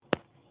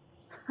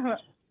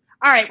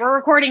All right, we're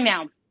recording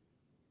now.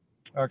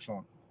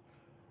 Excellent.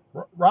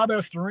 Rob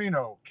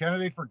Astorino,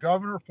 candidate for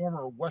governor,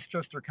 former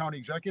Westchester County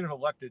executive,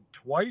 elected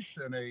twice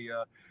in a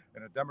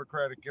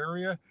Democratic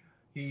area.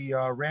 He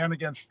ran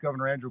against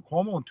Governor Andrew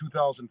Cuomo in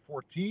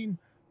 2014.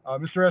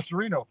 Mr.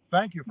 Astorino,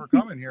 thank you for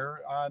coming here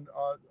on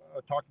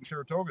Talking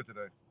Saratoga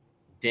today.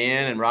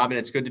 Dan and Robin,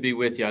 it's good to be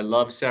with you. I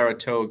love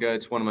Saratoga.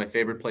 It's one of my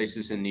favorite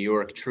places in New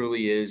York.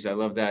 Truly is. I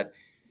love that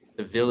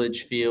the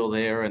village feel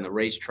there and the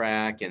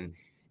racetrack, and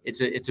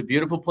it's a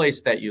beautiful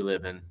place that you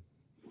live in.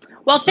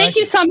 Well, thank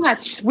you so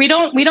much. We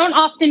don't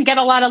often get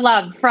a lot of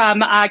love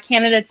from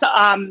candidates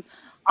on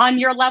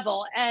your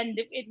level, and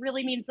it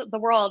really means the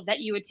world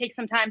that you would take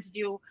some time to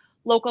do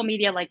local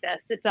media like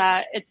this.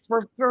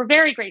 We're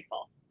very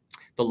grateful.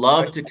 The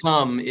love to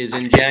come is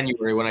in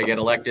January when I get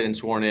elected and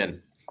sworn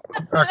in.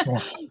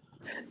 Excellent.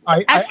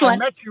 I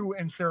met you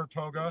in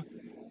Saratoga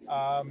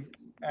on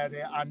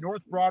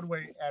North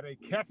Broadway at a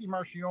Kathy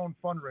Marchione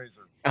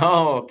fundraiser.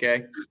 Oh,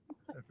 okay.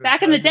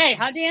 Back in the day,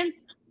 huh, Dan?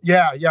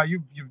 Yeah.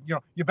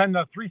 You've been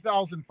to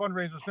 3,000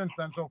 fundraisers since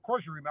then, so of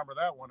course you remember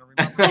that one.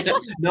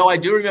 No, I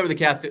do remember the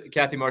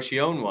Kathy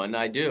Marchione one.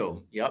 I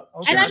do. Yep.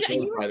 Okay.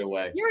 And by the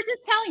way, you were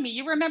just telling me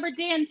you remember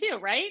Dan too,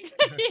 right?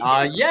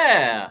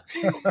 Yeah.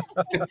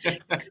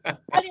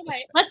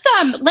 Anyway,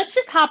 let's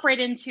just hop right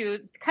into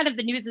kind of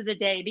the news of the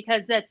day,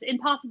 because it's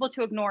impossible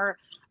to ignore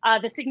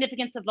the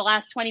significance of the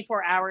last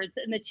 24 hours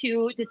and the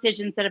two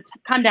decisions that have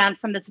come down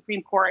from the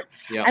Supreme Court.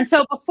 Yep. And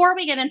so before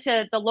we get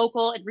into the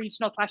local and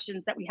regional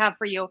questions that we have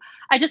for you,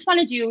 I just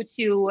wanted you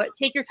to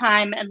take your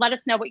time and let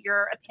us know what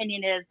your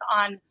opinion is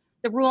on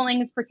the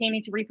rulings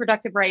pertaining to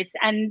reproductive rights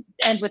and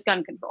with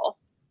gun control.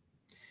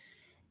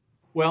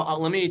 Well,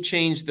 let me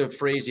change the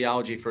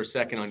phraseology for a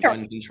second on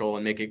gun control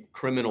and make it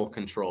criminal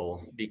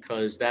control,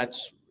 because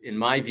that's, in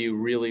my view,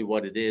 really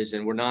what it is.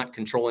 And we're not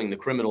controlling the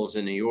criminals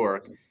in New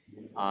York.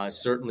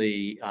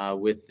 Certainly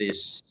with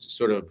this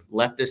sort of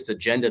leftist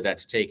agenda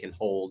that's taken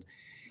hold.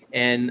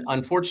 And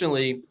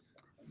unfortunately,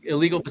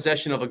 illegal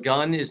possession of a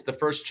gun is the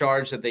first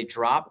charge that they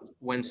drop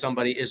when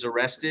somebody is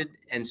arrested.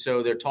 And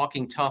so they're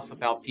talking tough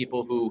about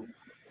people who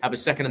have a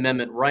Second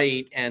Amendment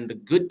right and the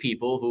good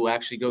people who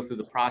actually go through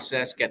the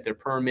process, get their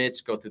permits,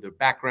 go through their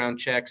background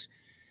checks,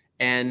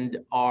 and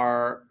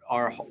are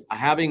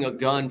having a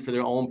gun for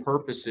their own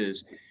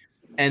purposes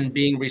and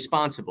being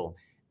responsible.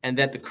 And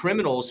that the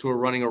criminals who are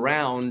running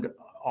around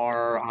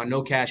are on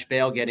no cash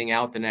bail getting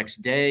out the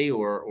next day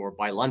or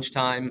by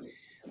lunchtime.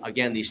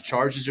 Again, these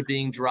charges are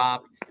being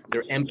dropped.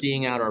 They're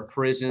emptying out our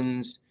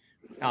prisons.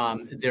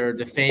 They're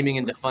defaming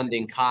and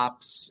defunding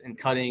cops and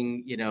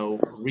cutting,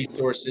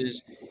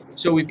 resources.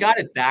 So we've got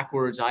it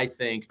backwards, I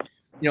think.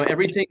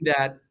 Everything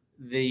that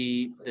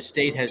the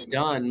state has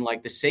done,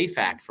 like the SAFE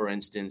Act, for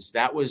instance,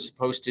 that was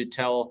supposed to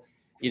tell,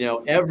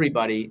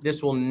 everybody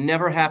this will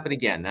never happen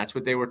again. That's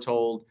what they were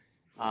told.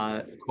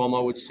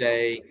 Cuomo would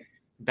say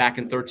back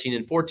in 13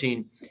 and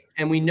 14.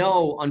 And we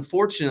know,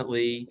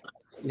 unfortunately,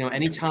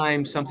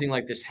 anytime something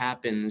like this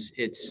happens,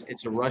 it's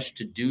a rush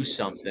to do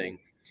something.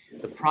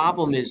 The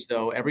problem is,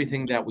 though,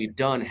 everything that we've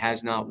done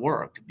has not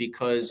worked,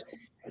 because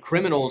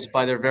criminals,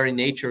 by their very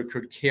nature,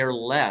 could care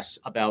less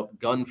about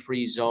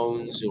gun-free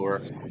zones or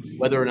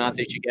whether or not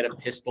they should get a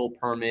pistol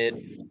permit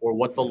or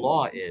what the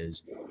law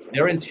is.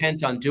 They're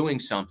intent on doing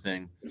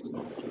something.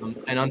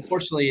 And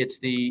unfortunately, it's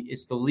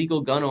the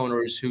legal gun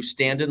owners who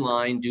stand in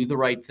line, do the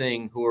right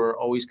thing, who are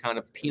always kind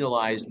of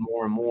penalized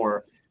more and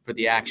more for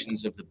the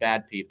actions of the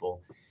bad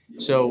people.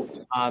 So,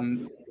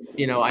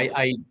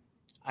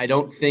 I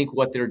don't think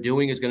what they're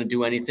doing is going to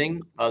do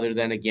anything other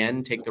than,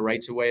 again, take the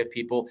rights away of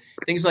people.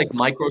 Things like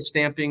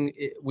micro-stamping,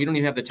 we don't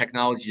even have the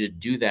technology to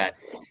do that.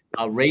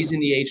 Raising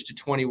the age to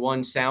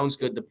 21 sounds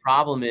good. The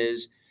problem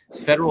is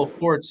federal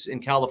courts in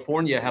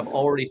California have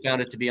already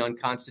found it to be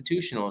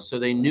unconstitutional. So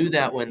they knew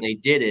that when they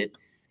did it,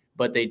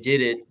 but they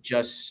did it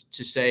just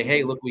to say,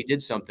 hey, look, we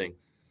did something.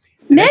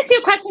 May I ask you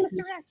a question,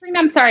 Mr. Astorino?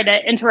 I'm sorry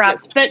to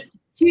interrupt, but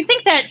do you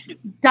think that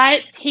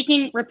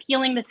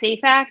repealing the SAFE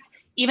Act,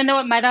 even though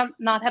it might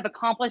not have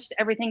accomplished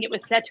everything it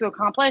was set to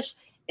accomplish,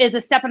 is a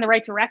step in the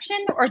right direction?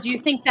 Or do you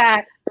think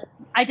that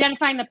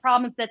identifying the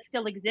problems that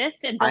still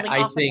exist and building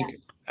off of that?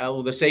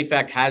 The SAFE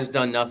Act has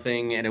done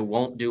nothing, and it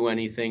won't do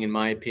anything, in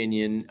my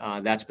opinion.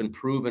 That's been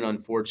proven,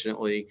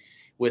 unfortunately,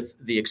 with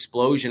the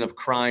explosion of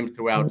crime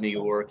throughout New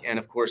York, and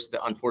of course,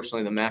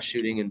 unfortunately, the mass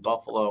shooting in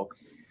Buffalo.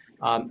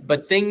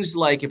 But things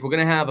like, if we're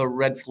going to have a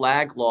red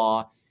flag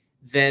law,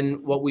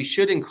 then what we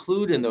should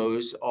include in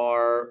those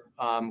are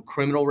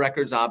criminal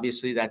records.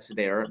 Obviously, that's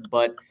there,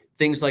 but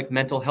things like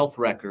mental health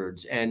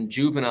records and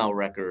juvenile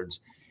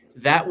records,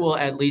 that will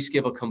at least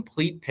give a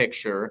complete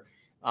picture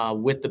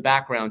with the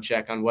background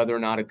check on whether or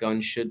not a gun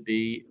should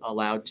be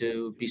allowed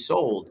to be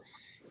sold.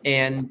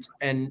 And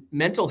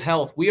mental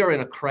health, we are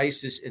in a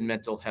crisis in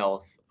mental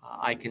health.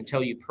 I can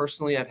tell you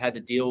personally, I've had to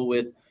deal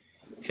with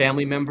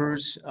family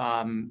members.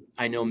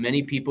 I know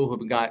many people who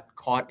have got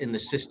caught in the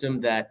system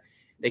that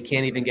they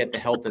can't even get the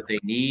help that they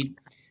need.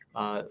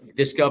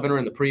 This governor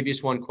and the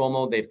previous one,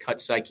 Cuomo, they've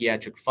cut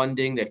psychiatric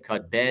funding, they've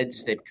cut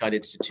beds, they've cut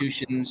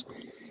institutions.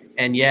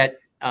 And yet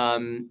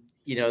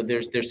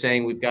they're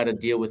saying we've got to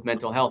deal with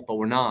mental health, but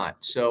we're not.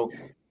 So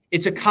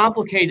it's a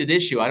complicated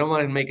issue. I don't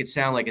want to make it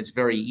sound like it's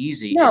very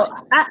easy. No,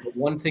 The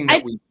one thing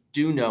that we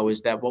do know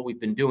is that what we've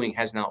been doing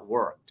has not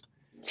worked.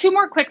 Two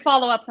more quick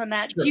follow-ups on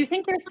that. Sure. Do you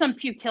think there's some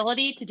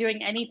futility to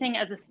doing anything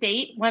as a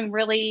state when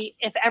really,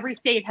 if every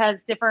state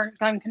has different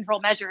gun control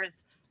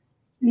measures,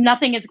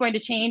 nothing is going to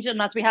change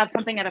unless we have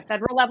something at a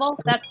federal level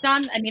that's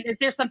done? I mean, is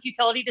there some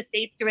futility to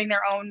states doing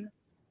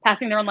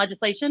passing their own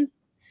legislation?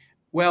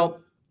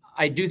 Well,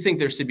 I do think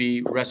there should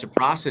be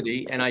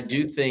reciprocity, and I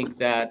do think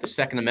that the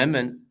Second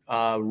Amendment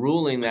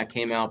ruling that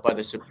came out by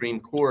the Supreme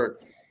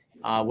Court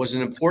was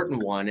an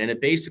important one. And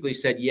it basically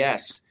said,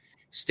 yes,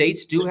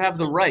 states do have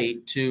the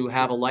right to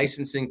have a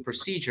licensing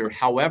procedure.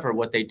 However,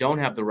 what they don't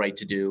have the right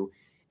to do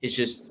is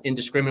just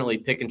indiscriminately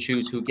pick and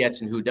choose who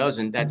gets and who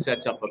doesn't. That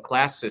sets up a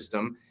class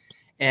system.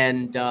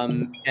 And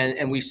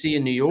we see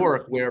in New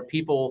York where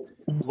people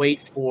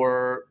wait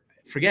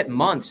forget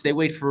months, they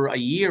wait for a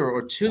year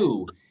or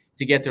two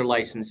to get their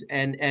license.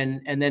 And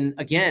then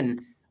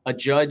again, a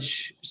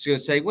judge is going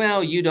to say,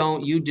 well, you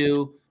don't, you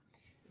do.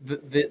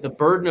 The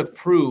burden of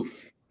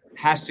proof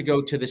has to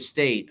go to the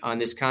state on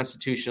this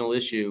constitutional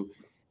issue.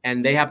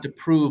 And they have to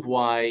prove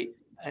why,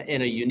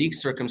 in a unique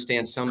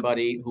circumstance,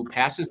 somebody who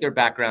passes their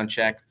background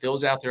check,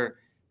 fills out their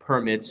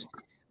permits,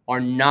 are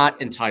not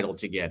entitled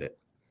to get it.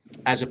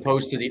 As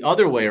opposed to the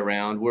other way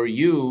around, where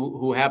you,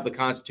 who have the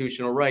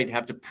constitutional right,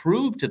 have to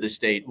prove to the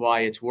state why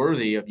it's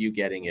worthy of you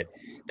getting it.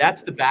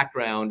 That's the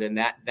background, and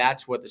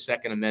that's what the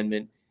Second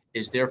Amendment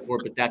is there for.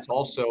 But that's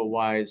also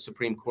why the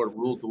Supreme Court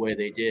ruled the way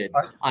they did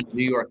on the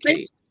New York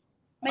case.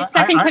 My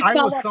second quick I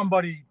was follow-up.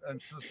 somebody,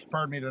 and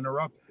pardon me to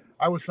interrupt,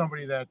 I was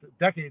somebody that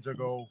decades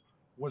ago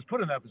was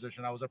put in that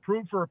position. I was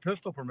approved for a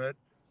pistol permit,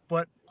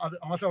 but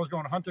unless I was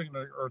going hunting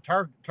or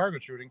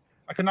target shooting,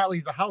 I could not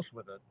leave the house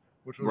with it,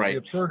 which was the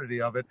absurdity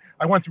of it.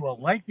 I went through a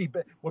lengthy,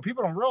 what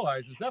people don't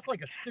realize is that's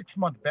like a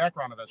 6-month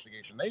background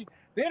investigation.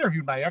 They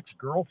interviewed my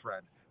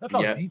ex-girlfriend. That's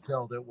how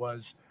detailed it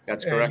was.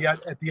 That's correct. Yet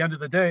at the end of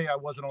the day, I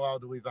wasn't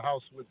allowed to leave the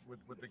house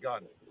with the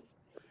gun.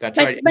 That's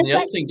right. And the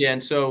other thing, Dan,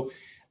 so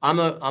I'm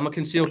a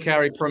concealed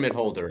carry permit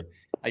holder.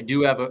 I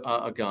do have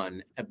a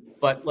gun,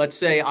 but let's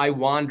say I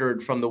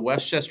wandered from the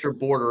Westchester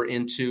border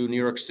into New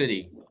York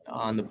City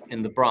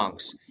in the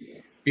Bronx.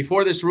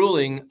 Before this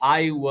ruling,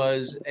 I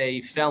was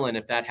a felon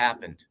if that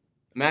happened.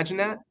 Imagine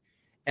that.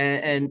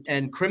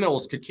 And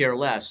criminals could care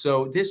less.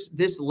 So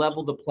this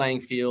leveled the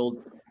playing field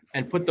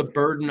and put the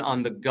burden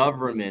on the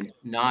government,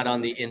 not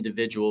on the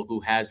individual who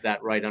has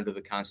that right under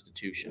the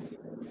Constitution.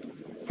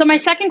 So my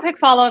second quick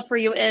follow-up for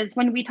you is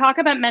when we talk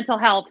about mental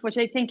health, which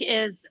I think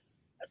is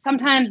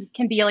sometimes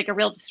can be like a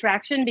real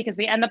distraction because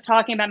we end up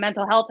talking about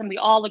mental health and we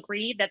all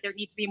agree that there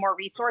need to be more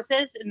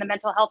resources in the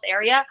mental health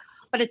area,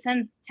 but it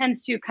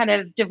tends to kind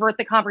of divert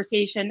the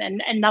conversation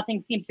and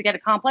nothing seems to get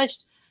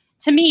accomplished.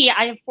 To me,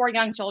 I have 4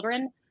 young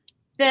children.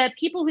 The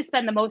people who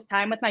spend the most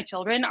time with my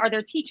children are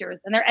their teachers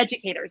and their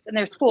educators in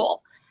their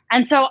school.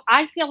 And so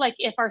I feel like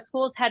if our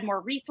schools had more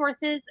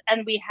resources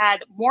and we had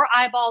more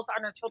eyeballs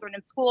on our children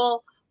in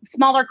school,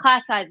 smaller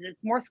class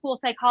sizes, more school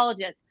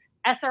psychologists,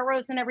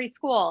 SROs in every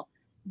school,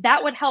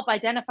 that would help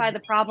identify the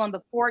problem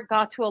before it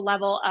got to a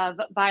level of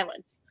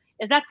violence.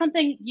 Is that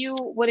something you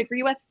would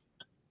agree with?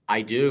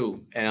 I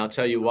do, and I'll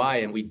tell you why.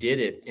 And we did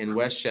it in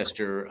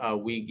Westchester.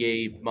 We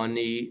gave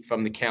money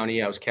from the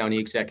county. I was county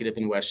executive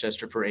in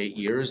Westchester for 8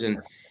 years,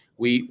 and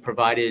we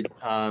provided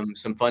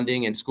some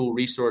funding and school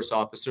resource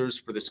officers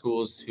for the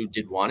schools who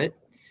did want it.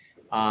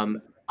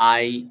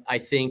 I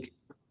think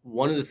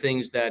one of the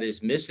things that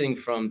is missing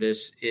from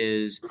this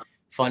is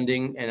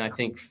funding, and I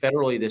think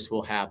federally this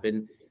will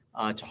happen,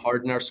 to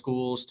harden our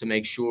schools, to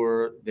make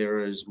sure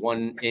there is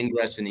one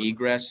ingress and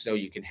egress so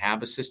you can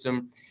have a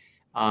system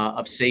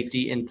of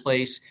safety in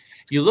place.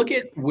 You look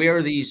at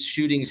where these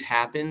shootings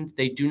happen,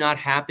 they do not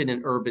happen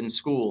in urban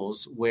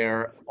schools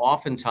where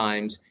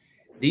oftentimes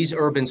these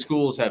urban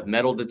schools have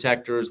metal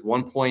detectors,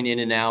 1 point in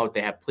and out.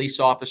 They have police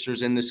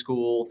officers in the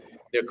school.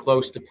 They're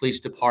close to police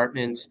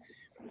departments.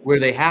 Where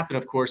they happen,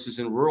 of course, is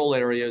in rural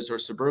areas or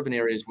suburban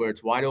areas where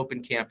it's wide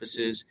open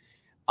campuses.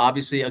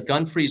 Obviously, a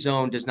gun-free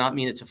zone does not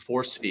mean it's a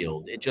force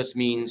field. It just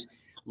means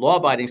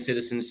law-abiding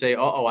citizens say,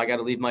 I got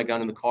to leave my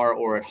gun in the car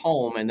or at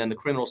home. And then the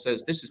criminal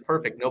says, this is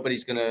perfect.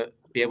 Nobody's going to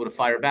be able to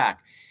fire back.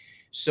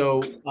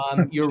 So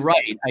you're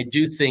right. I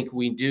do think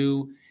we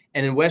do.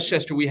 And in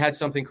Westchester, we had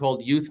something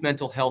called youth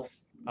mental health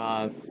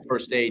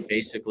first aid,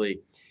 basically.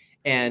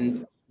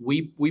 And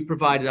we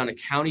provided on a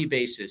county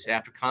basis,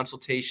 after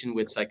consultation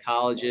with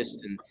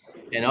psychologists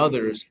and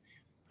others,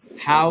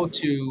 how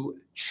to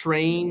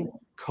train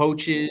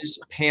coaches,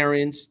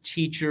 parents,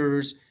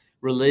 teachers,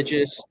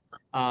 religious,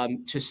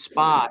 to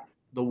spot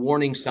the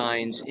warning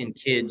signs in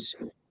kids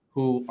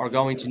who are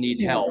going to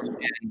need help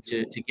and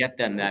to get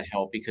them that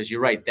help, because you're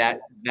right,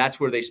 that's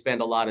where they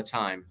spend a lot of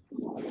time.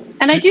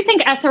 And I do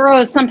think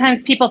SROs,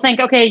 sometimes people think,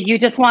 okay, you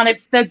just wanted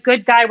the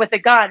good guy with a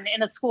gun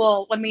in a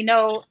school, when we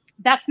know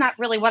that's not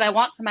really what I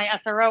want from my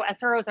SRO.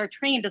 SROs are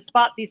trained to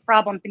spot these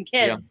problems in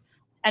kids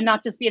and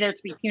not just be there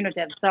to be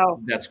punitive.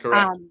 So that's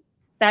correct.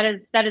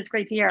 That is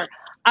great to hear.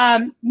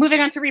 Moving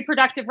on to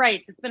reproductive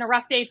rights. It's been a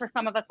rough day for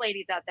some of us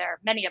ladies out there,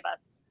 many of us.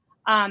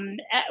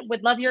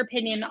 Would love your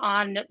opinion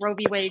on Roe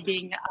v. Wade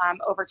being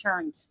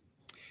overturned.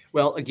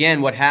 Well,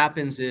 again, what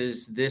happens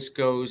is this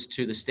goes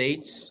to the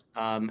states.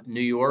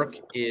 New York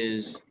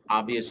is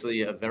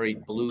obviously a very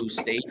blue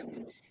state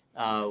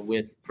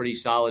with pretty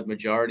solid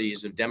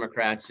majorities of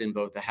Democrats in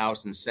both the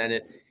House and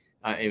Senate,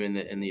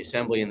 in the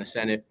Assembly and the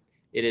Senate.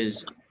 It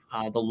is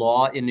the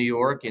law in New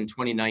York in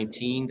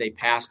 2019. They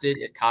passed it,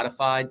 it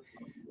codified.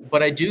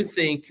 But I do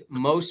think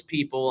most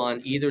people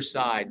on either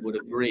side would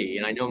agree,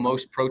 and I know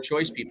most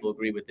pro-choice people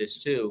agree with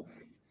this too,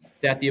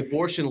 that the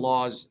abortion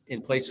laws in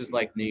places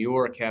like New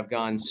York have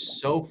gone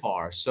so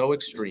far, so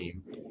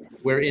extreme,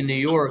 where in New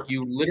York,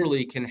 you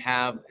literally can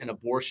have an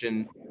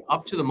abortion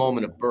up to the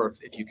moment of birth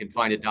if you can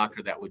find a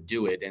doctor that would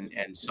do it,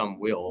 and some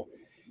will,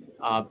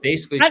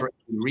 basically for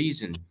any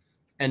reason.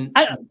 And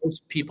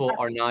most people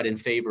are not in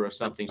favor of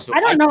something. So I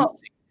don't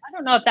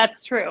know if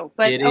that's true,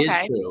 but it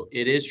is true.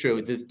 It is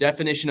true. The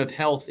definition of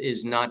health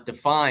is not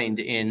defined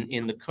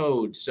in the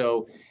code.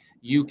 So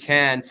you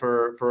can,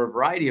 for a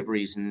variety of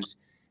reasons.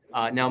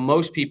 Now,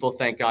 most people,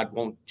 thank God,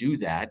 won't do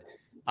that,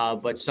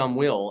 but some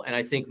will. And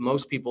I think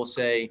most people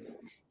say,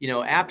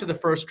 after the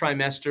first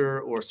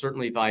trimester or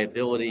certainly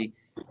viability,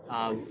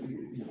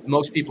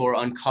 most people are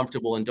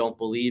uncomfortable and don't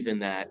believe in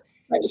that.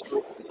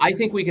 So I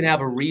think we can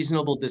have a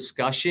reasonable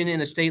discussion in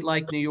a state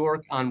like New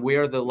York on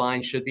where the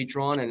line should be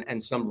drawn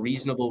and some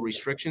reasonable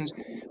restrictions.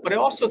 But I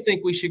also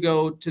think we should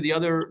go to the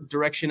other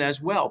direction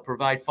as well,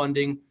 provide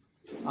funding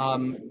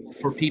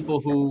for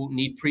people who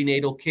need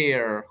prenatal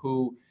care,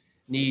 who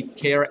need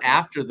care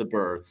after the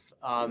birth,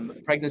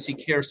 pregnancy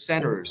care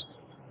centers.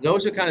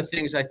 Those are kind of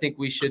things I think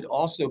we should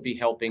also be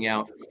helping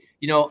out.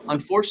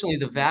 Unfortunately,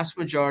 the vast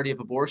majority of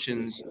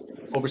abortions,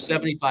 over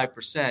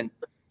 75%,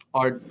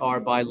 are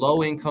by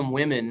low-income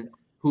women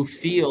who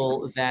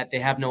feel that they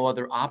have no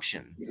other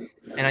option.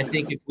 And I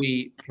think if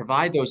we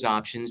provide those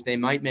options, they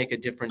might make a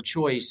different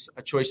choice,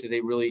 a choice that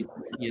they really,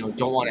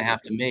 don't want to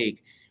have to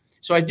make.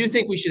 So I do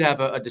think we should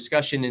have a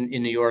discussion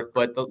in New York,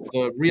 but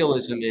the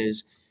realism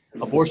is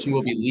abortion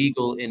will be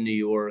legal in New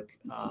York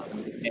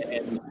and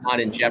it's not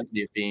in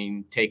jeopardy of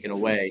being taken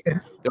away.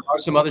 There are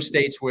some other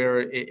states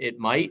where it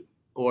might,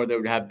 or they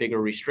would have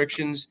bigger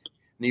restrictions.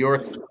 New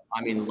York,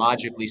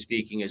 logically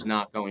speaking, is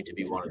not going to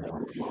be one of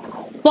them.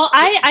 Well,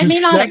 I may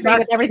not agree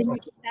with everything you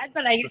just said,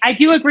 but I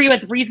do agree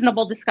with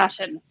reasonable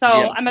discussion. So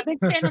yeah. I'm a big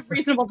fan of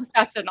reasonable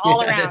discussion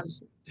all around.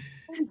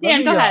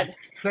 Dan, go ahead.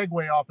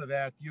 Segue off of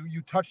that.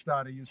 You touched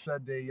on it. You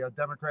said the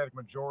Democratic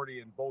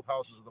majority in both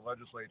houses of the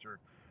legislature.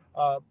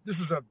 This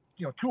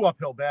is two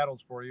uphill battles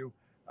for you,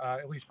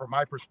 at least from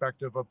my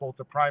perspective, of both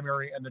the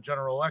primary and the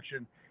general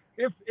election.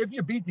 If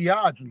you beat the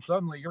odds and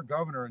suddenly you're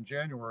governor in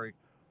January,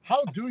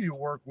 how do you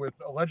work with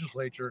a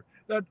legislature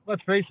that,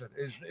 let's face it,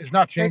 is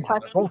not changing?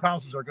 Both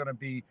houses are going to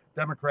be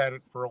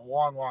Democratic for a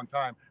long, long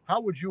time. How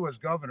would you, as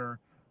governor,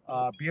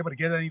 be able to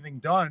get anything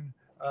done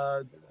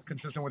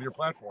consistent with your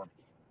platform?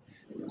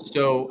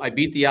 So I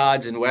beat the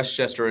odds in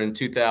Westchester in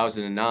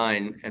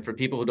 2009. And for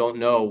people who don't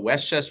know,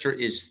 Westchester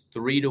is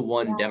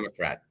 3-1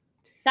 Democrat.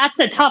 That's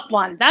a tough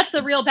one. That's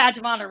a real badge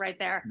of honor right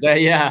there.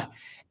 Yeah.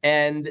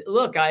 And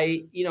look,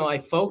 I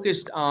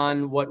focused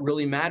on what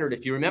really mattered.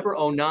 If you remember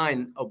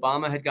 2009,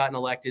 Obama had gotten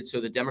elected, so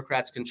the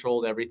Democrats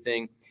controlled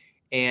everything.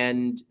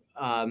 And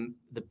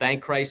the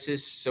bank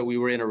crisis, so we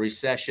were in a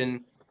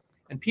recession.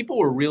 And people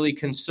were really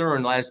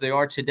concerned, as they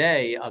are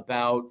today,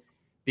 about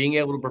being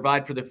able to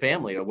provide for their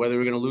family, or whether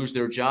they're going to lose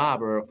their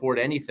job or afford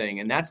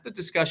anything. And that's the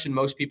discussion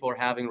most people are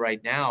having right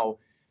now,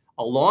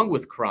 along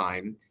with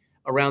crime,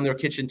 around their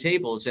kitchen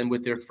tables and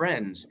with their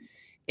friends.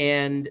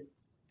 And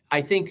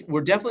I think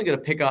we're definitely going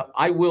to pick up.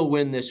 I will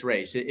win this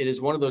race. It is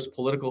one of those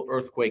political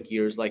earthquake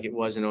years like it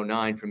was in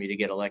 2009 for me to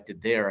get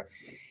elected there.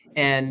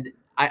 And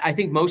I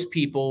think most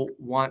people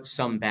want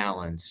some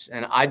balance.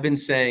 And I've been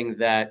saying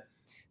that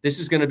this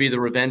is going to be the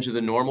revenge of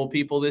the normal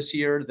people this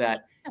year,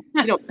 that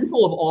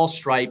people of all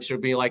stripes are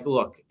being like,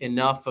 look,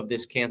 enough of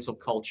this cancel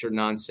culture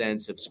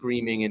nonsense of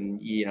screaming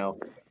and,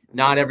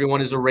 not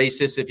everyone is a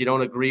racist if you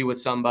don't agree with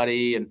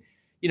somebody. And,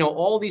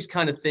 all these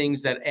kind of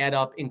things that add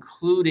up,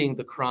 including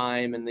the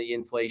crime and the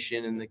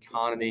inflation and the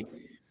economy.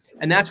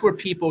 And that's where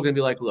people are going to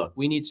be like, look,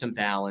 we need some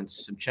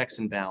balance, some checks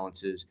and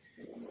balances.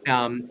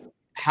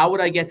 How would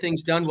I get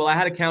things done? Well, I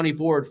had a county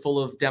board full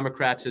of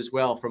Democrats as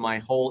well for my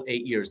whole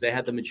 8 years. They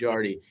had the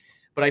majority.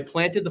 But I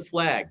planted the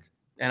flag.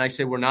 And I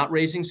said, we're not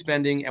raising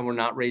spending and we're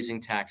not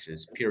raising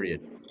taxes, period.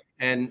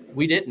 And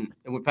we didn't.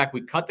 And in fact,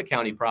 we cut the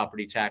county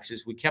property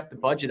taxes. We kept the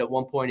budget at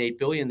 $1.8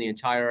 billion the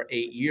entire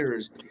 8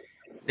 years.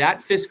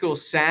 That fiscal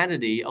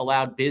sanity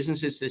allowed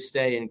businesses to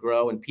stay and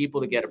grow and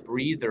people to get a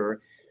breather.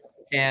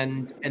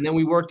 And then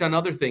we worked on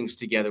other things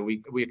together.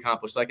 We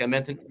accomplished, like I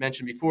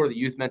mentioned before, the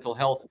youth mental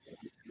health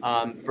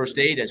first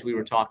aid, as we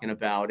were talking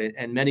about,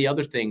 and many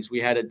other things. We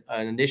had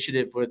an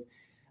initiative with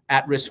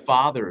at-risk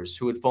fathers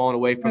who had fallen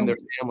away from their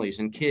families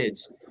and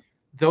kids.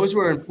 Those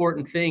were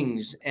important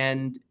things.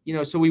 And,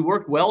 so we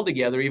worked well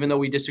together, even though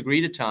we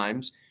disagreed at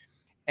times.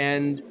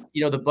 And,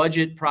 the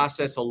budget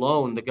process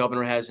alone, the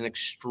governor has an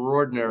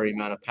extraordinary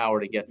amount of power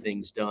to get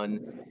things done.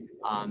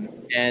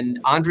 And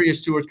Andrea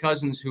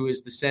Stewart-Cousins, who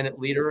is the Senate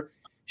leader,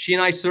 she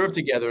and I served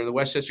together in the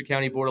Westchester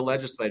County Board of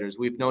Legislators.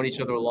 We've known each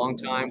other a long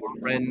time. We're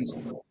friends.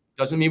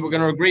 Doesn't mean we're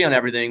going to agree on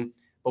everything,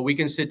 but we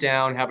can sit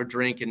down, have a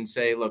drink, and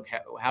say, look,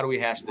 how do we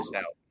hash this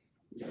out?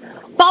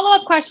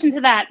 Follow-up question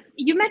to that.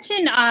 You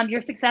mentioned your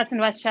success in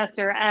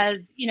Westchester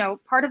as,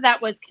 part of that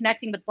was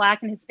connecting with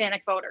Black and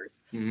Hispanic voters.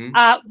 Mm-hmm.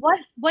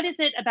 What is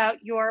it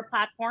about your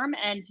platform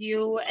and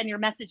you and your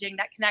messaging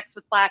that connects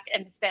with Black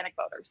and Hispanic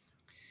voters?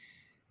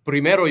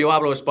 Primero, yo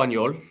hablo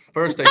español.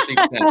 First, I speak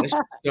Spanish.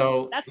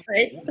 So that's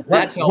great.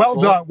 That's helpful.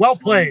 Well done. Well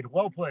played.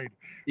 Well played.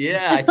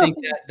 Yeah, I think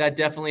that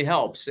definitely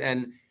helps.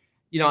 And,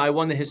 I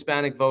won the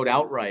Hispanic vote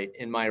outright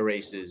in my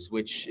races,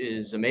 which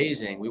is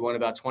amazing. We won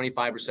about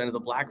 25% of the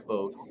Black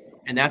vote.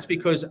 And that's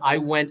because I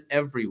went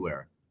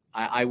everywhere.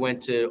 I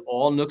went to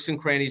all nooks and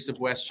crannies of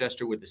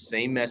Westchester with the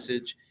same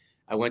message.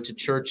 I went to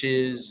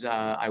churches.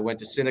 I went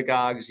to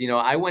synagogues.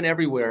 I went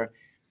everywhere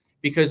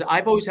because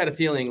I've always had a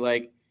feeling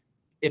like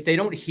if they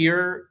don't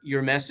hear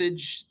your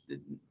message,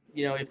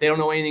 if they don't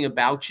know anything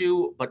about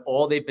you, but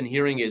all they've been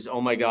hearing is,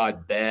 oh my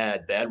God,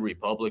 bad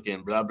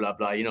Republican, blah, blah,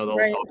 blah, the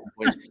whole talking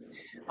points.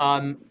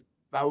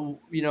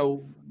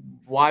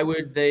 Why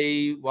would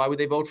they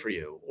vote for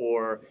you?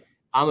 Or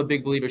I'm a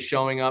big believer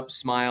showing up,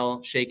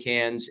 smile, shake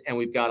hands, and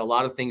we've got a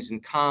lot of things in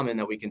common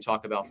that we can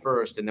talk about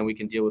first, and then we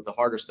can deal with the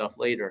harder stuff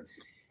later.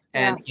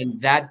 And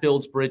that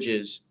builds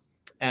bridges.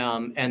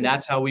 And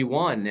that's how we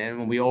won.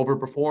 And we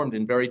overperformed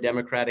in very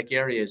Democratic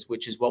areas,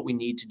 which is what we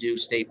need to do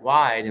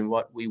statewide and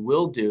what we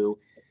will do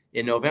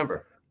in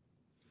November.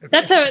 If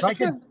I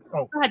can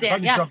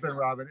jump in,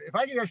 Robin, if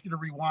I can ask you to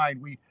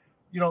rewind,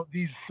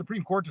 these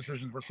Supreme Court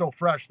decisions were so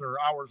fresh, they're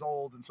hours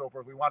old and so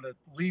forth. We want to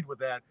lead with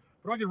that.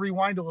 But if I can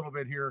rewind a little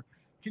bit here,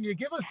 can you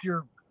give us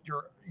your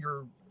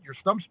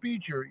stump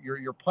speech,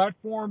 your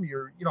platform,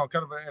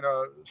 kind of in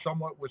a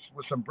somewhat with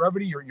some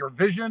brevity, your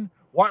vision?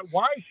 Why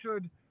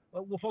should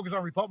we'll focus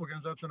on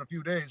Republicans. That's in a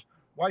few days.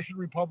 Why should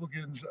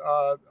Republicans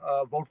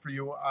vote for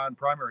you on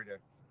primary day?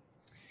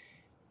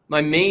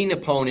 My main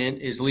opponent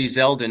is Lee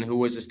Zeldin, who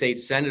was a state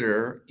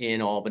senator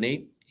in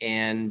Albany,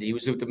 and he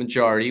was with the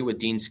majority with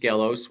Dean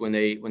Skelos when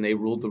they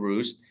ruled the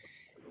roost.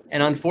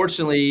 And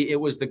unfortunately, it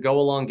was the go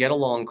along, get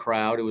along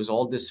crowd. It was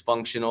all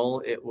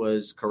dysfunctional. It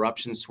was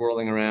corruption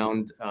swirling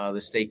around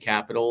the state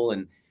capitol,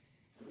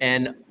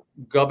 and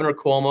Governor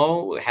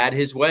Cuomo had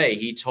his way.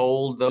 He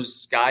told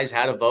those guys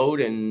how to vote,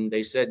 and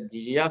they said,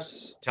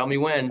 yes, tell me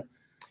when.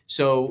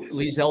 So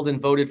Lee Zeldin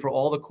voted for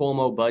all the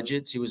Cuomo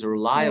budgets. He was a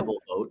reliable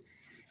vote.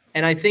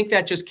 And I think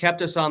that just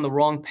kept us on the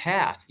wrong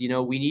path. We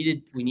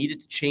needed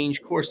to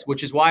change course,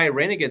 which is why I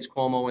ran against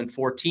Cuomo in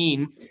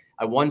 2014.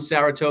 I won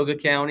Saratoga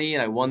County,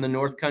 and I won the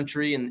North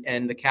Country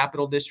and the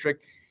Capital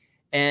District.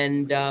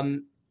 And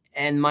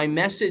my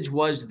message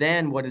was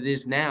then what it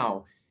is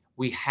now.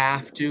 We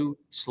have to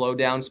slow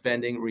down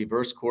spending,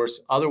 reverse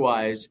course.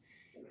 Otherwise,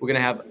 we're going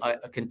to have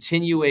a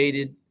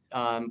continuation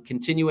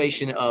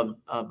of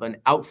an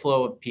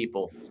outflow of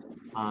people.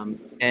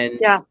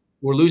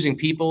 We're losing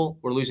people,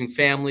 we're losing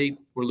family,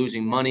 we're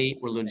losing money,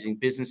 we're losing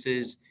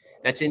businesses.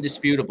 That's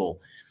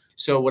indisputable.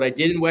 So what I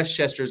did in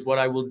Westchester is what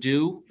I will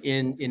do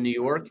in New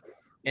York.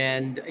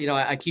 And,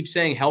 I keep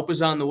saying help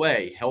is on the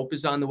way. Help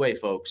is on the way,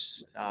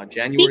 folks.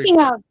 January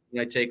when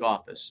I take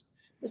office.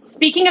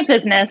 Speaking of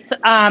business,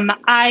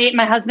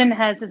 my husband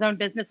has his own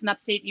business in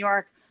upstate New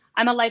York.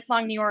 I'm a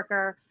lifelong New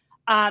Yorker.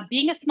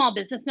 Being a small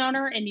business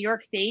owner in New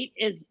York State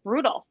is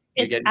brutal.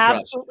 It's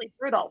absolutely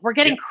brutal. We're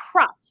getting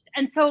crushed.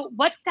 And so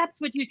what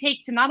steps would you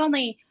take to not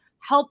only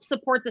help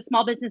support the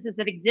small businesses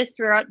that exist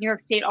throughout New York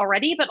State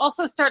already, but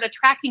also start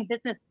attracting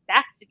business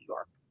back to New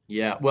York?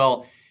 Yeah,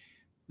 well,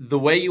 the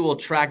way you will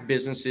attract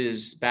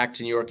businesses back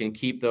to New York and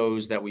keep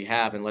those that we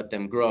have and let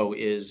them grow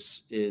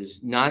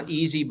is not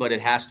easy, but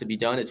it has to be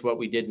done. It's what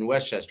we did in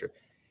Westchester.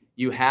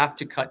 You have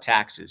to cut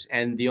taxes.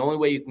 And the only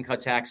way you can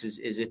cut taxes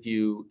is if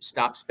you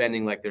stop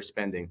spending like they're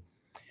spending.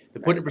 To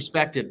put it in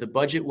perspective, the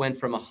budget went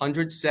from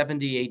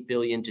 $178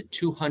 billion to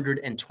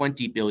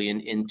 $220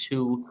 billion in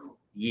 2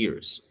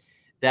 years.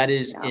 That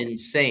is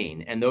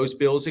insane. And those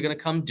bills are going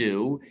to come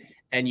due.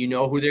 And you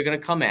know who they're going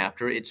to come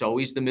after. It's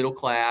always the middle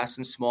class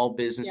and small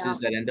businesses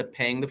that end up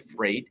paying the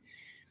freight.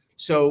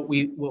 So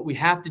what we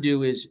have to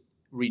do is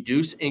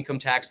reduce income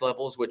tax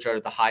levels, which are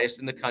the highest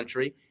in the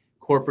country,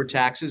 corporate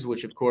taxes,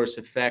 which of course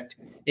affect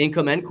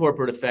income and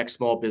corporate affect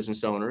small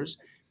business owners.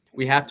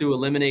 We have to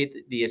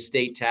eliminate the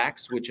estate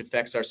tax, which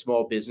affects our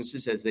small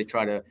businesses as they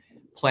try to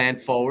plan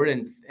forward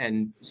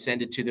and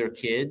send it to their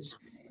kids.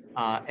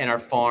 And our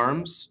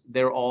farms,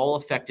 they're all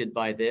affected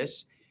by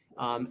this.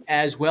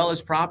 As well as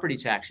property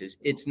taxes.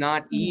 It's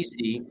not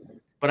easy,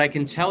 but I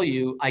can tell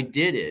you I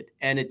did it.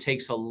 And it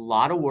takes a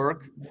lot of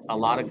work, a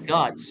lot of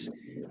guts,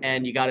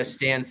 and you got to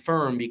stand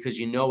firm because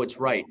you know it's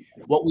right.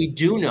 What we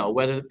do know,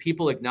 whether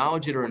people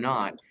acknowledge it or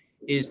not,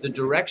 is the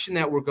direction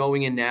that we're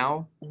going in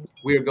now,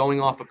 we are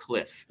going off a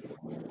cliff,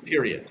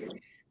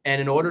 period.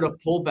 And in order to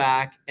pull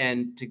back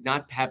and to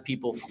not have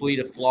people flee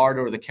to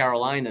Florida or the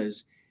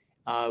Carolinas,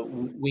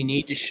 we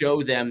need to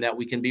show them that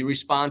we can be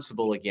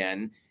responsible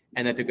again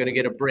and that they're going to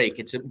get a break.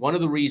 It's one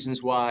of the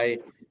reasons why,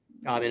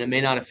 and it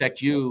may not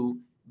affect you,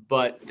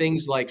 but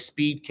things like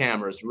speed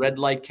cameras, red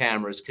light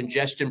cameras,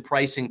 congestion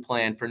pricing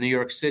plan for New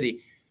York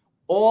City,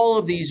 all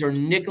of these are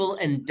nickel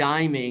and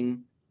diming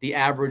the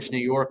average New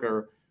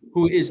Yorker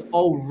who is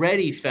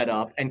already fed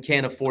up and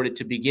can't afford it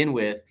to begin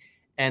with,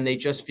 and they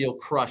just feel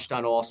crushed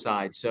on all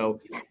sides. So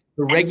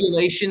the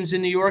regulations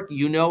in New York,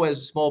 as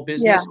a small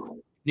business,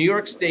 New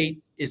York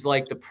State is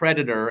like the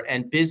predator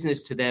and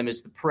business to them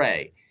is the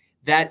prey.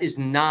 That is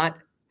not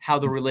how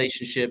the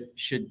relationship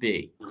should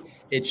be.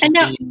 It should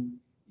be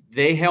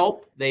they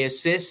help, they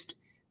assist,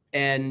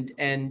 and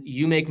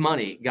you make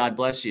money. God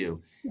bless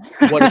you.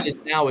 What it is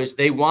now is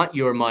they want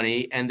your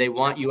money and they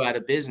want you out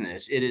of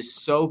business. It is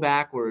so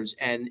backwards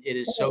and it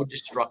is so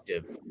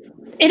destructive.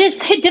 It is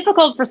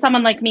difficult for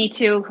someone like me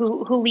too,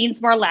 who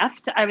leans more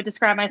left. I would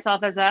describe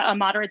myself as a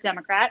moderate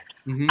Democrat.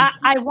 Mm-hmm.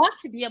 I want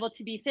to be able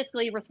to be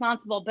fiscally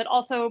responsible, but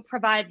also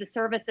provide the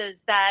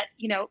services that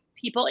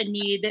people in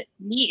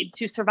need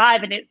to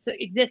survive and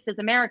exist as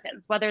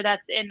Americans, whether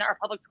that's in our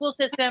public school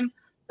system,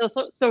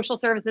 social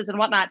services and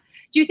whatnot.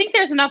 Do you think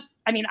there's enough?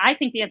 I mean, I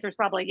think the answer is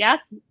probably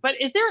yes, but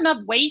is there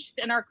enough waste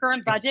in our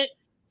current budget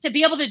to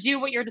be able to do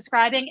what you're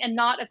describing and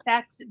not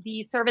affect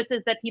the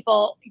services that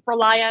people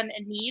rely on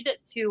and need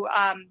to,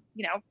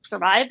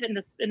 survive in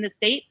this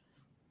state?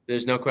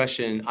 There's no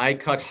question. I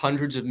cut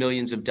hundreds of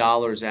millions of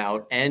dollars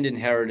out and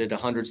inherited a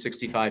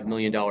 $165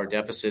 million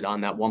deficit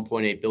on that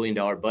 $1.8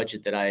 billion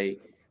budget that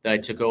I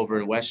took over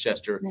in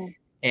Westchester,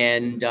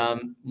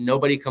 and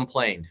nobody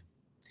complained.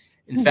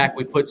 In fact,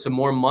 we put some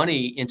more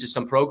money into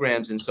some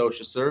programs in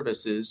social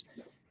services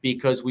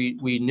because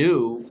we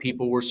knew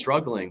people were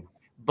struggling.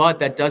 But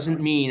that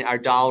doesn't mean our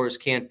dollars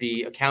can't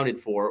be accounted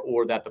for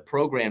or that the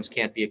programs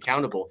can't be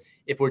accountable.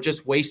 If we're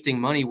just wasting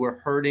money, we're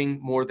hurting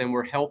more than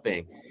we're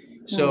helping.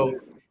 So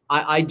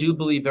I do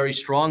believe very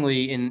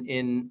strongly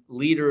in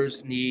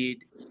leaders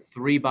need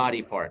three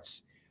body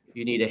parts.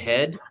 You need a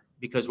head,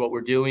 because what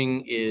we're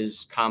doing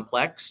is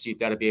complex. You've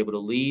got to be able to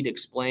lead,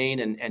 explain,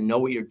 and know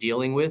what you're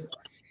dealing with.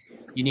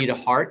 You need a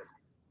heart,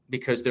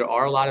 because there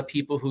are a lot of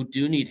people who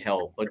do need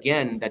help.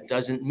 Again, that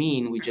doesn't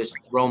mean we just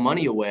throw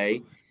money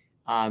away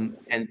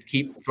and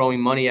keep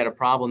throwing money at a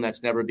problem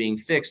that's never being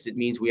fixed. It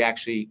means we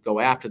actually go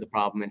after the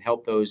problem and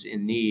help those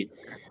in need.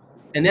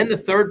 And then the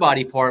third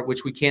body part,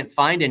 which we can't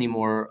find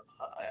anymore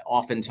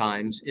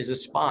oftentimes, is a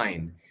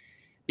spine.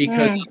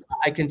 Because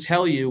I can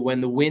tell you,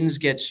 when the winds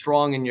get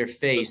strong in your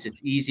face,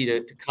 it's easy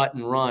to cut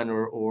and run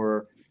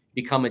or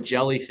become a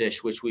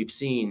jellyfish, which we've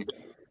seen.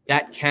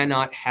 That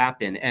cannot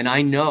happen. And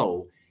I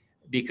know,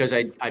 because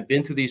I've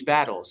been through these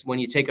battles. When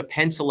you take a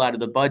pencil out of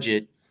the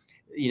budget,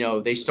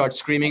 they start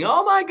screaming,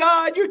 "Oh my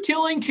God, you're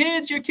killing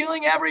kids, you're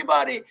killing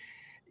everybody."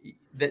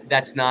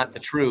 That's not the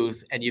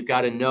truth. And you've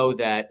got to know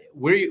that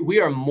we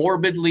are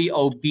morbidly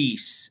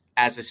obese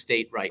as a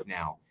state right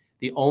now.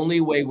 The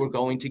only way we're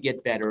going to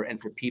get better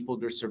and for people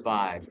to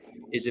survive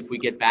is if we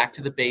get back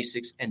to the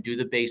basics and do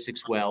the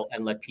basics well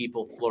and let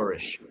people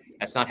flourish.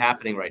 That's not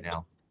happening right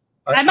now.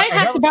 I might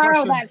have to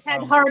borrow that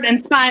head, heart,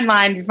 and spine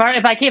line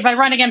if I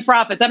run again for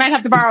office. I might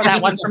have to borrow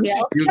that one from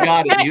you. You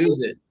got it.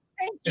 Use it.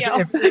 Thank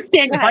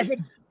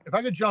you. If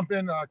I could jump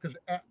in, because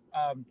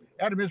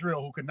Adam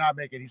Israel, who could not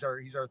make it, he's our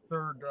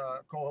third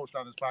co-host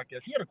on this podcast.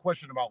 He had a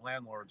question about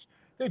landlords.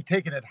 They've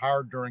taken it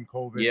hard during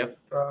COVID. Yep.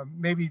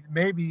 Maybe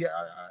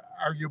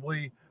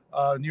arguably,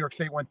 New York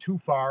State went too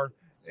far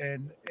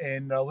in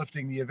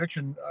lifting the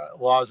eviction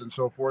laws and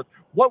so forth.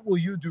 What will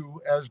you do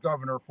as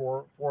governor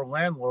for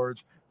landlords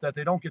that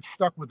they don't get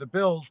stuck with the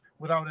bills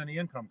without any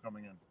income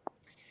coming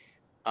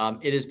in?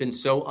 It has been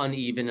so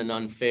uneven and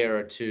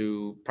unfair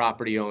to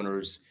property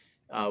owners.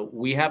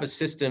 We have a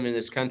system in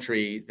this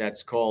country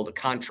that's called a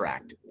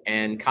contract,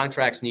 and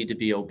contracts need to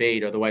be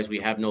obeyed. Otherwise, we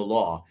have no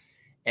law.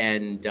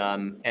 And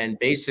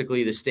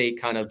basically, the state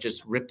kind of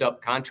just ripped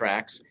up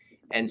contracts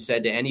and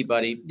said to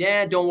anybody,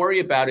 don't worry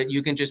about it.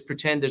 You can just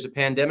pretend there's a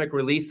pandemic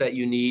relief that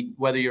you need,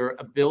 whether your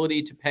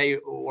ability to pay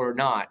or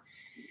not.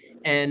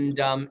 And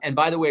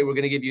by the way, we're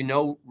going to give you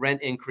no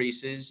rent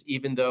increases,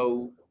 even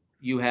though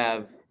you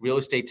have real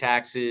estate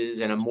taxes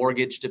and a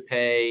mortgage to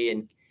pay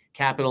and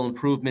capital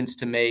improvements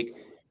to make.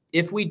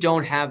 If we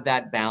don't have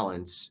that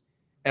balance,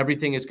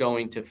 everything is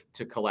going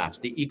to collapse.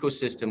 The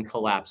ecosystem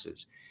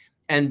collapses.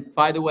 And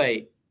by the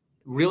way,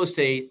 real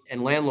estate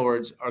and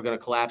landlords are going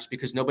to collapse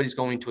because nobody's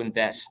going to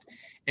invest.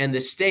 And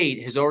the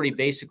state has already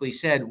basically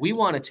said, we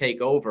want to take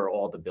over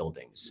all the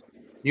buildings.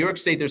 New York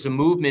State, there's a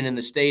movement in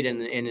the state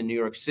and in New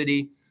York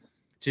City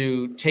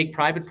to take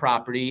private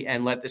property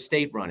and let the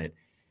state run it.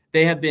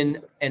 They have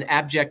been an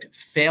abject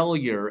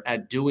failure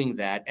at doing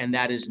that. And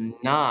that is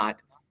not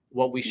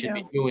what we should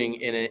be doing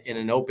in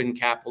an open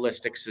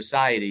capitalistic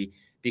society,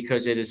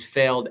 because it has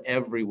failed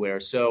everywhere.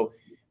 So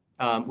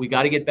we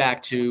got to get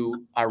back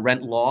to our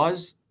rent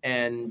laws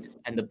and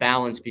the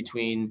balance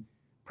between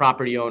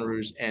property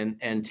owners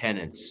and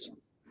tenants.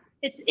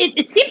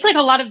 It seems like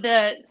a lot of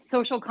the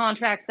social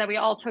contracts that we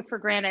all took for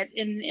granted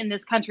in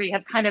this country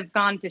have kind of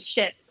gone to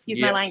shit, excuse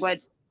my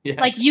language. Yes.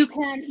 Like you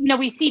can,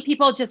 we see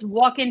people just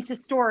walk into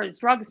stores,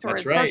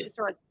 drugstores, grocery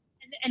stores,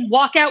 and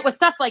walk out with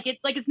stuff like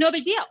it's no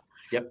big deal.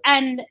 Yep.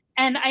 And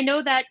I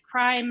know that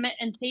crime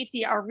and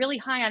safety are really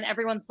high on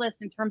everyone's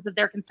list in terms of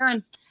their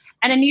concerns.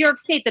 And in New York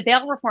State, the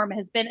bail reform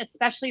has been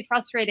especially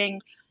frustrating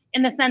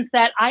in the sense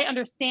that I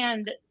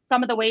understand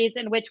some of the ways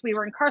in which we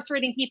were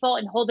incarcerating people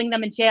and holding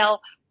them in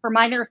jail for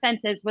minor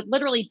offenses would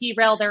literally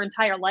derail their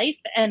entire life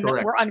and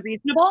were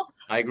unreasonable.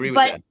 I agree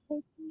with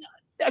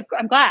that.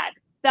 I'm glad.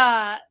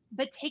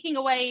 But taking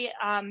away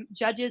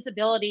judges'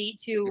 ability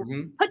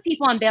to put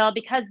people on bail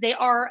because they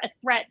are a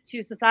threat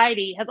to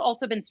society has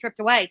also been stripped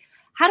away.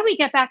 How do we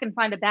get back and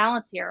find a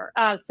balance here?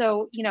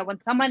 So,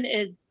 when someone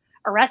is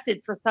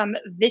arrested for some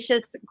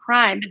vicious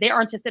crime, they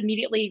aren't just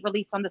immediately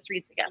released on the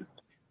streets again.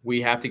 We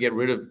have to get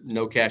rid of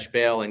no cash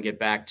bail and get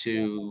back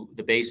to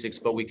the basics,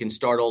 but we can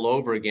start all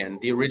over again.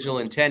 The original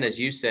intent, as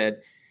you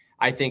said,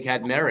 I think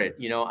had merit.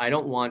 I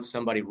don't want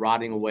somebody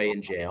rotting away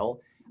in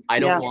jail. I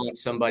don't want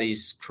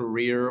somebody's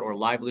career or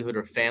livelihood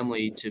or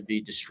family to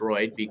be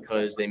destroyed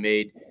because they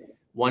made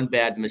one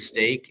bad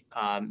mistake,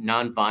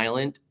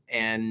 nonviolent,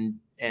 and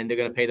they're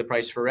going to pay the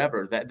price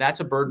forever.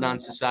 That's a burden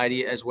on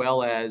society as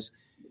well as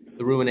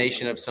the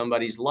ruination of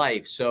somebody's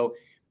life. So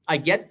I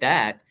get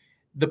that.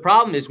 The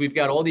problem is we've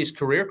got all these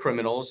career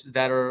criminals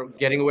that are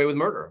getting away with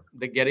murder.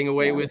 They're getting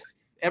away with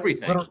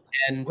everything.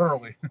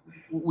 Literally.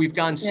 We've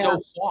gone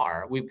so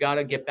far. We've got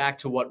to get back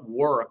to what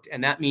worked.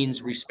 And that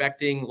means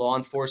respecting law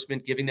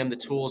enforcement, giving them the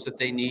tools that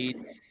they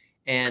need.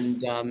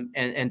 And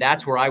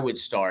that's where I would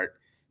start,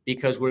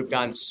 because we've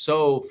gone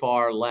so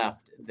far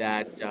left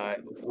that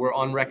we're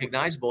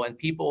unrecognizable and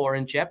people are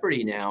in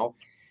jeopardy now.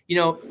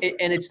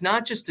 And it's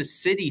not just a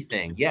city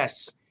thing.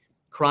 Yes,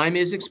 crime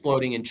is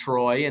exploding in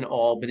Troy and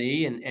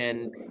Albany and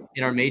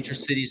in our major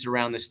cities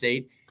around the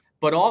state.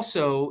 But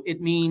also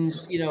it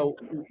means,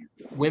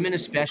 women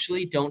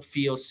especially don't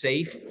feel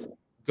safe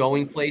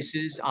going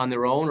places on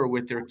their own or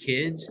with their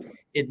kids.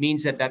 It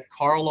means that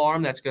car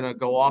alarm that's going to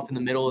go off in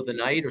the middle of the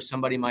night, or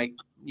somebody might,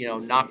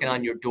 knocking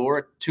on your door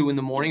at 2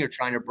 a.m. or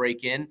trying to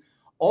break in.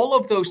 All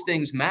of those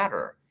things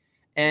matter.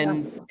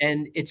 And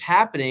it's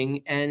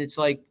happening. And it's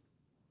like,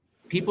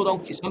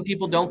 some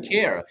people don't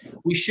care.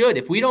 We should.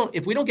 If we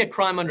don't get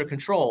crime under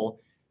control,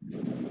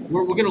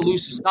 we're going to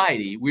lose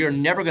society. We are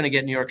never going to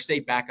get New York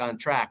State back on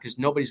track because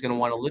nobody's going to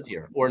want to live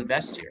here or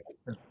invest here.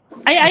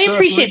 I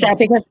appreciate that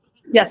because,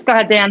 yes, go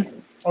ahead,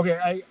 Dan.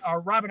 Okay,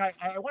 Robin, I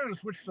wanted to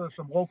switch to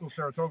some local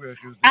Saratoga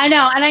issues. I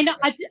know.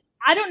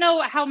 I don't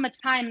know how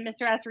much time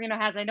Mr. Astorino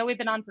has. I know we've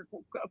been on for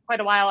quite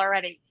a while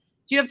already.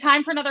 Do you have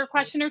time for another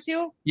question or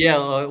two? Yeah,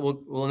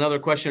 well, another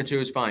question or two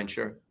is fine.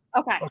 Sure.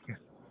 Okay.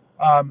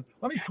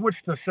 Let me switch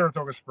to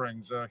Saratoga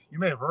Springs. You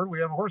may have heard we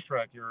have a horse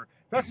track here.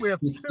 In fact, we have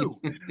two.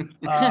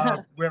 We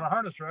have a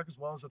harness track as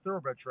well as a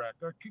thoroughbred track.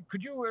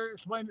 Could you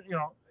explain?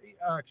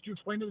 Could you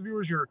explain to the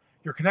viewers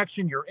your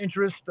connection, your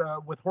interest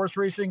with horse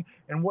racing,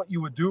 and what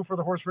you would do for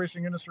the horse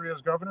racing industry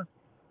as governor?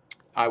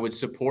 I would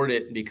support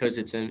it because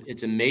it's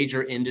a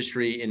major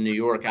industry in New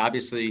York.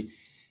 Obviously,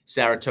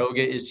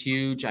 Saratoga is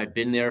huge. I've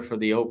been there for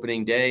the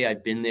opening day.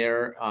 I've been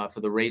there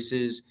for the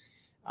races.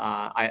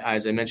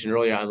 As I mentioned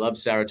earlier, I love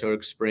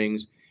Saratoga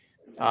Springs.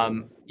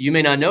 You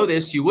may not know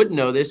this, you wouldn't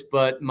know this,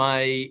 but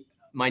my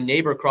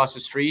neighbor across the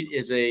street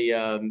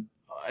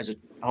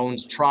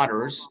owns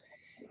trotters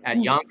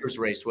at Yonkers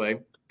Raceway.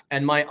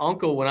 And my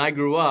uncle, when I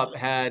grew up,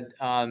 had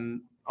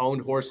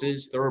owned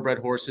horses, thoroughbred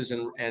horses,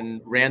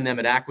 and ran them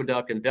at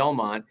Aqueduct and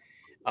Belmont.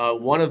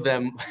 One of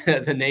them,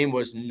 the name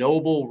was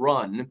Noble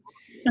Run.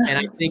 And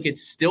I think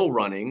it's still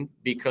running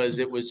because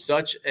it was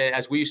such,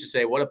 as we used to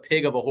say, what a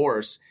pig of a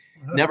horse.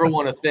 Never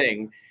won a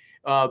thing.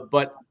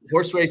 But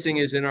horse racing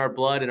is in our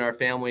blood and our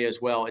family as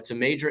well. It's a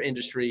major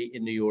industry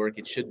in New York.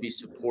 It should be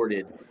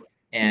supported.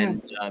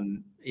 And,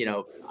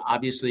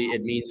 obviously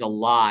it means a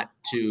lot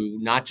to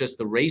not just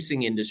the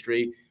racing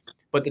industry,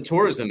 but the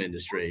tourism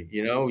industry.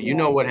 You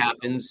know what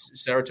happens.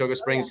 Saratoga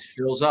Springs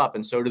fills up,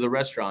 and so do the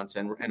restaurants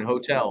and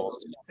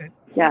hotels.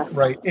 Yeah.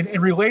 Right.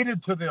 And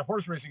related to the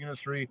horse racing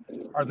industry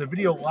are the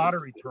video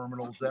lottery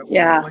terminals that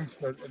were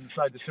placed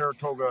inside the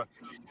Saratoga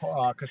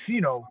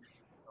casino.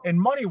 And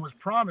money was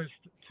promised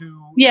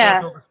to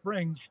Saratoga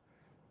Springs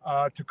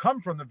to come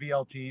from the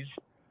VLTs.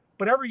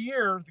 But every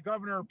year, the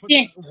governor,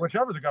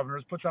 whichever the governor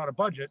is, puts out a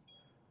budget,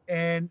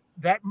 and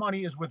that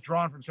money is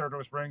withdrawn from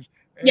Saratoga Springs.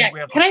 And we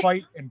have to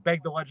fight and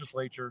beg the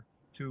legislature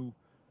to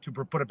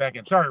put it back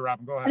in. Sorry,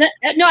 Robin, go ahead.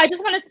 No, I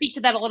just want to speak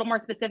to that a little more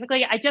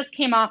specifically. I just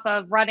came off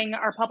of running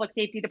our public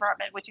safety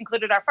department, which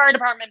included our fire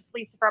department,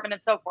 police department,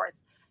 and so forth.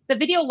 The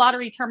video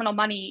lottery terminal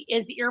money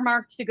is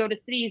earmarked to go to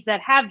cities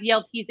that have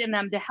VLTs in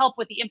them to help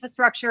with the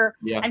infrastructure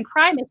and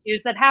crime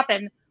issues that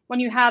happen when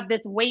you have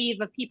this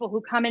wave of people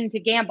who come in to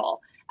gamble.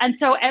 And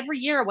so every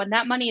year when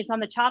that money is on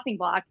the chopping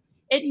block,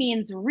 it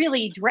means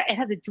really it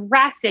has a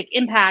drastic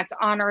impact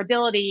on our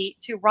ability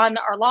to run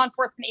our law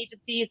enforcement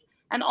agencies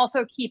and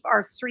also keep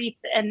our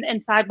streets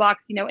and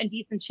sidewalks, in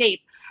decent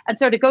shape. And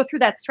so to go through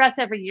that stress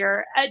every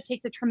year, it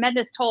takes a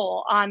tremendous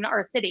toll on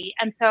our city.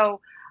 And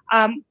so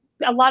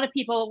a lot of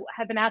people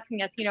have been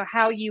asking us,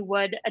 how you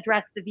would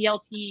address the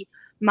VLT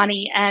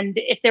money, and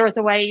if there was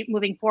a way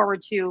moving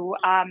forward to,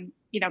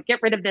 get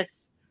rid of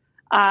this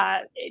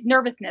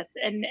nervousness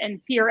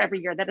and fear every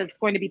year that it's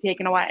going to be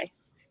taken away.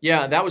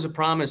 Yeah, that was a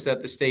promise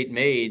that the state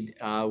made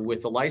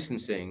with the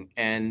licensing.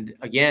 And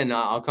again,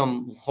 I'll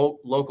come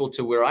local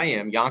to where I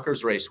am,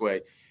 Yonkers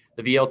Raceway.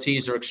 The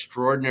VLTs are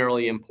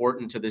extraordinarily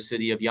important to the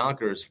city of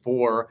Yonkers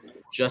for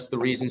just the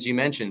reasons you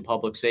mentioned,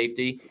 public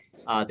safety.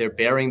 They're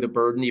bearing the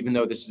burden, even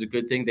though this is a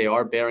good thing, they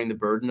are bearing the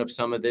burden of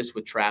some of this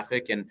with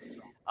traffic and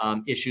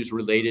issues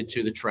related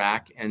to the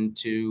track and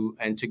to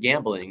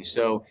gambling.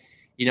 So,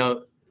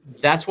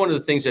 that's one of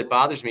the things that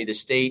bothers me. The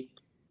state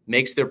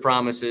makes their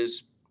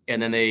promises and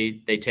then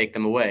they take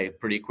them away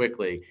pretty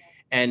quickly.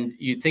 And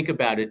you think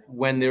about it,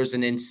 when there's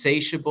an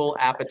insatiable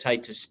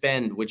appetite to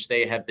spend, which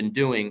they have been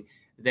doing,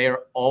 they're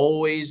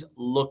always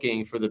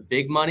looking for the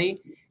big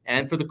money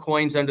and for the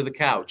coins under the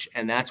couch.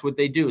 And that's what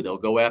they do. They'll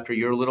go after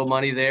your little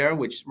money there,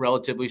 which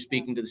relatively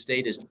speaking to the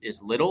state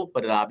is little,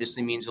 but it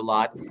obviously means a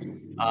lot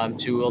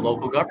to a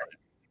local government.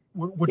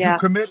 Would you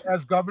commit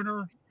as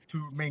governor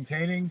to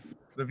maintaining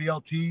the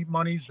VLT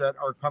monies that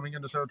are coming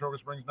into Saratoga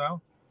Springs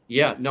now?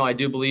 Yeah, no, I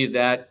do believe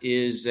that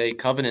is a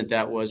covenant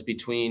that was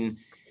between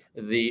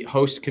the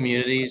host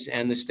communities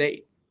and the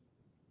state.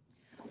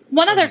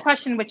 One other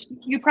question, which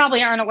you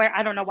probably aren't aware,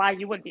 I don't know why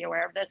you would be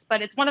aware of this,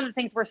 but it's one of the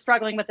things we're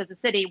struggling with as a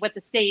city, with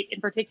the state in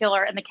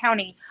particular and the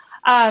county.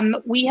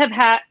 We have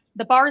had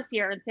the bars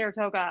here in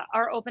Saratoga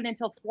are open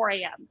until 4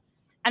 a.m.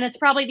 And it's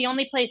probably the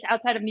only place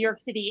outside of New York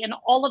City in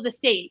all of the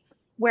state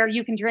where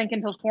you can drink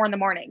until 4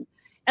 a.m.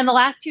 In the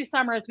last 2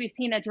 summers, we've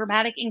seen a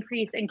dramatic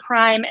increase in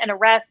crime and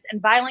arrests and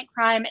violent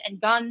crime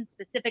and guns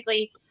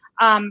specifically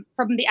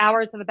from the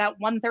hours of about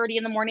 1:30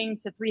 in the morning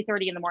to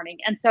 3:30 in the morning.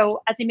 And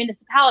so as a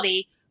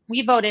municipality,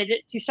 we voted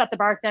to shut the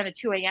bars down at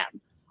 2 a.m.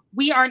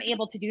 We aren't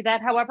able to do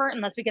that, however,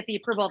 unless we get the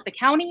approval of the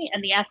county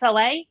and the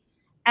SLA.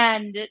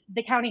 And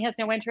the county has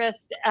no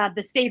interest.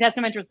 The state has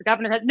no interest. The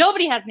governor has,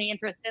 nobody has any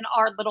interest in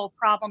our little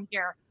problem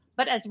here.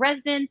 But as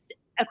residents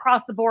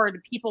across the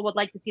board, people would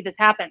like to see this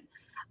happen.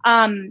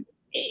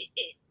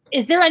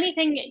 Is there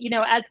anything,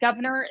 as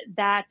governor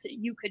that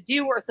you could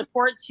do or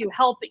support to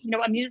help,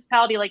 a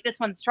municipality like this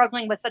one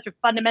struggling with such a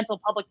fundamental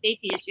public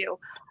safety issue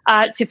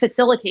to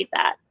facilitate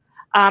that?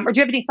 Or do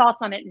you have any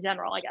thoughts on it in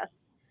general, I guess?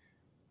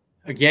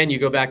 Again, you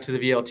go back to the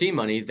VLT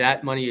money.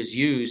 That money is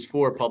used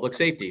for public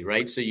safety,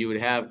 right? So you would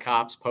have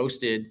cops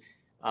posted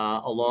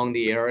along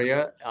the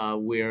area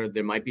where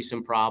there might be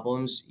some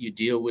problems. You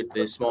deal with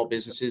the small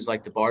businesses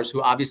like the bars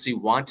who obviously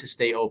want to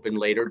stay open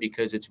later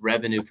because it's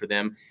revenue for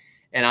them.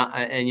 And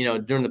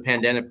during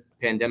the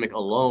pandemic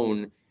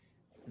alone,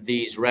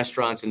 these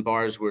restaurants and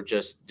bars were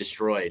just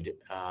destroyed.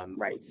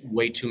 Right.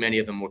 Way too many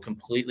of them were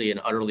completely and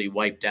utterly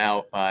wiped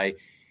out by,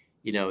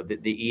 the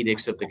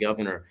edicts of the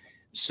governor.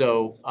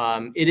 So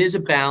it is a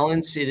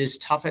balance. It is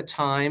tough at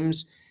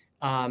times.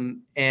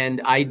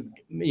 And I,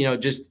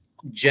 just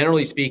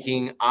generally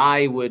speaking,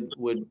 I would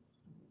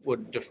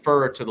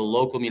defer to the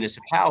local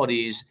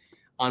municipalities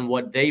on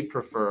what they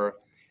prefer.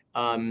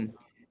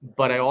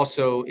 But I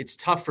also, it's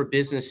tough for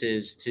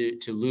businesses to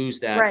lose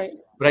that. Right.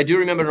 But I do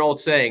remember an old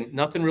saying,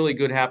 nothing really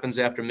good happens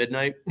after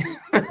midnight.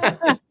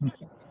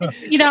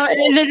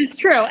 It's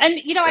true. And,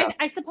 Yeah.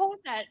 I suppose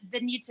that the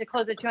need to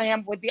close at 2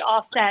 a.m. would be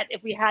offset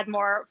if we had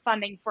more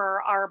funding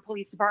for our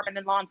police department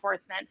and law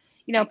enforcement.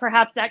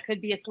 Perhaps that could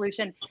be a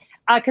solution.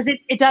 Because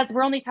it does,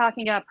 we're only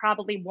talking about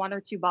probably 1 or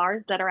 2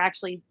 bars that are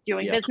actually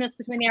doing business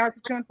between the hours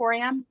of 2 and 4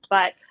 a.m.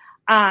 But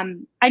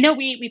I know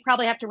we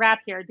probably have to wrap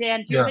here.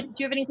 Dan, do you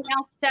have anything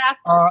else to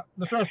ask?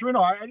 Mr.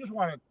 Astorino, I just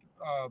want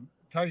to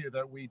tell you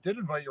that we did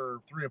invite your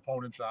 3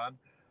 opponents on.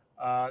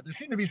 There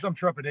seemed to be some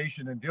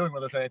trepidation in dealing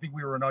with us. I think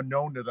we were an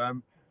unknown to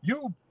them.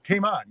 You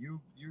came on. You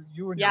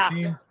and your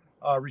team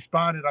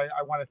responded.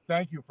 I want to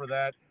thank you for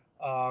that.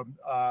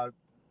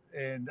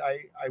 And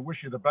I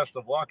wish you the best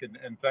of luck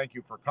and thank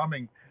you for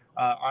coming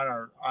on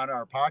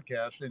our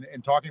podcast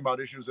and talking about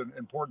issues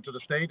important to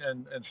the state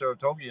and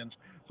Saratogians.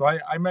 So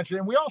I mentioned,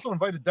 and we also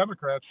invited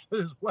Democrats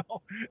as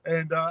well.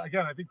 And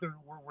again, I think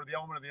we're the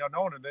element of the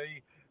unknown,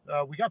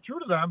 and we got through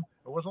to them.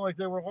 It wasn't like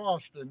they were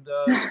lost, and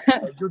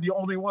you're the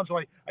only one. So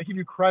I give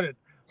you credit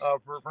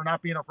for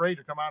not being afraid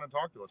to come on and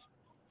talk to us.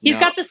 He's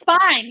got the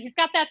spine. He's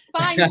got that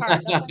spine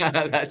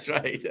part. That's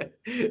right.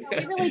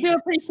 We really do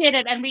appreciate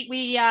it. And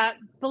we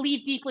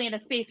believe deeply in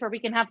a space where we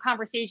can have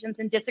conversations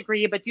and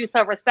disagree, but do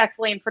so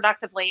respectfully and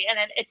productively. And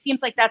it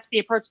seems like that's the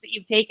approach that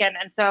you've taken.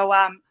 And so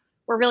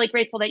we're really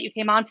grateful that you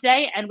came on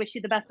today and wish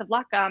you the best of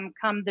luck come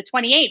the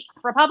 28th.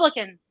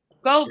 Republicans,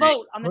 go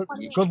vote on the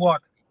 28th. Good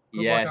luck.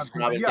 Yes,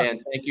 Rob and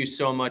Dan, thank you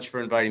so much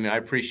for inviting me. I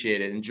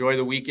appreciate it. Enjoy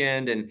the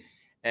weekend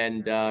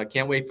and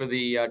can't wait for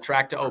the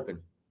track to open.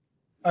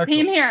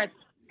 Same here.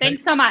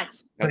 Thanks so much.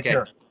 Take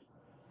care.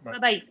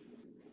 Bye-bye.